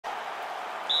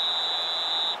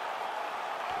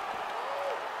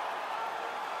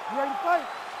You ready to fight?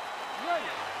 You ready?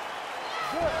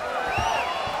 Good.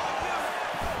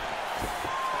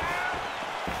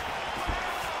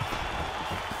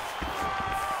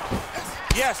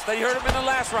 Yes, you heard him in the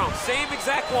last round. Same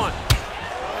exact one.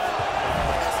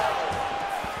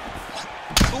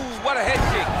 Ooh, what a head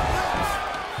kick.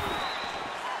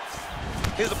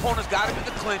 His opponent's got him in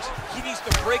the clinch. He needs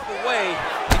to break away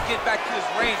and get back to his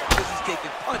range because he's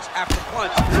taking punch after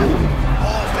punch.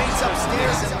 Oh, face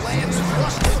upstairs and lands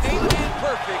flush to the Ain't been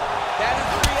perfect. That is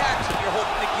the reaction you're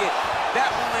hoping to get. That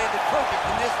one landed perfect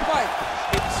in this fight.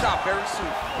 It will stop very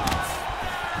soon.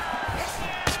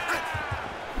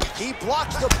 He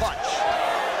blocks the punch.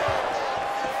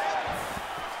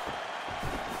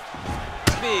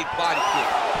 Big body kick.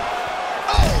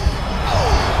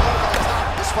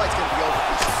 This fight's gonna be over.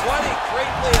 What a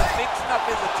great way of mixing up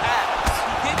his attack.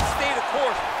 He didn't stay the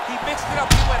course. He mixed it up.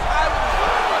 He went high when he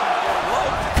was going low.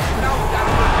 And now he's got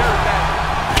to go very bad.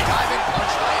 Diving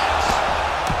punch lands.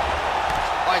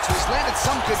 All right, so he's landed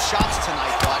some good shots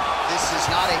tonight, but this is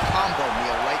not a combo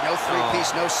meal, right? No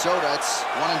three-piece, no soda. It's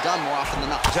one and done more often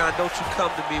than not. John, don't you come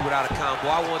to me without a combo.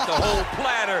 I want the whole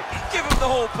platter. Give him the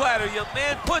whole platter, young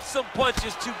man. Put some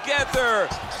punches together.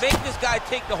 Make this guy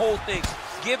take the whole thing.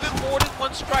 Give him more than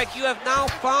one strike. You have now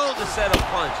found a setup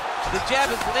punch. The jab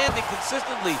is landing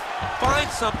consistently. Find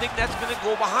something that's going to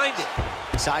go behind it.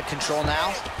 Side control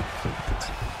now.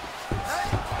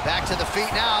 Back to the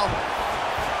feet now.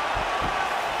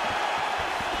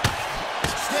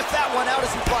 Sniff that one out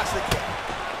as he blocks the kick.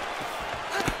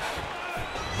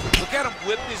 Look at him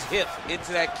whip his hip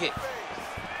into that kick.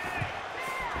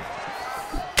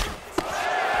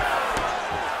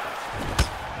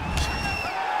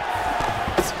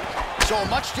 So a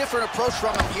much different approach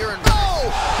from him here. Oh!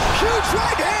 Huge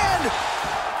right hand!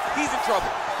 He's in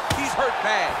trouble. He's hurt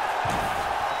bad.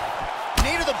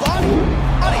 Knee to the body.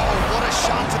 Oh, what a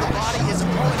shot to the body. His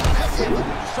opponent has him.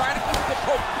 He's trying to keep the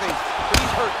poker face, but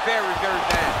he's hurt very, very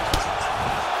bad.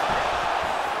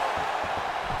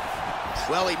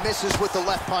 Well, he misses with the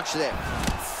left punch there.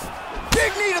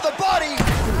 Big knee to the body.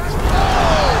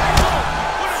 Oh!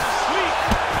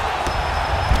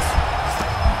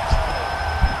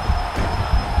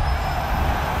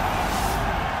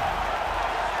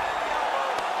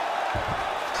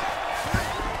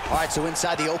 All right, so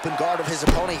inside the open guard of his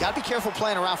opponent. You got to be careful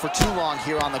playing around for too long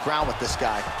here on the ground with this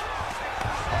guy.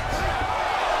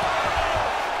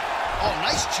 Oh,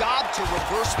 nice job to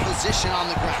reverse position on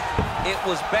the ground. It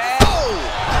was bad. Oh!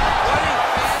 What a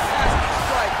fantastic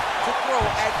strike to throw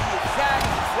at the exact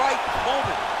right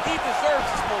moment. He deserves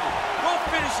this moment. Don't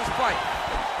finish this fight.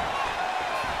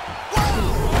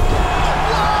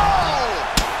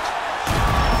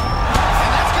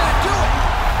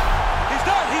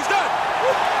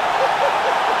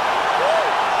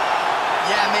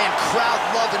 Crowd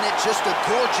loving it. Just a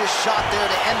gorgeous shot there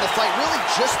to end the fight. Really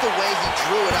just the way he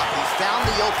drew it up. He found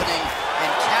the opening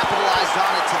and capitalized on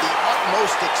it to the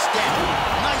utmost extent.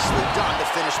 Nicely done to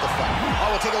finish the fight.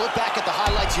 Oh, we'll take a look back at the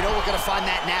highlights. You know we're going to find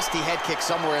that nasty head kick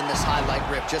somewhere in this highlight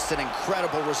rip. Just an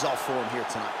incredible result for him here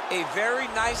tonight. A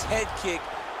very nice head kick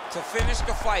to finish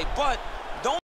the fight, but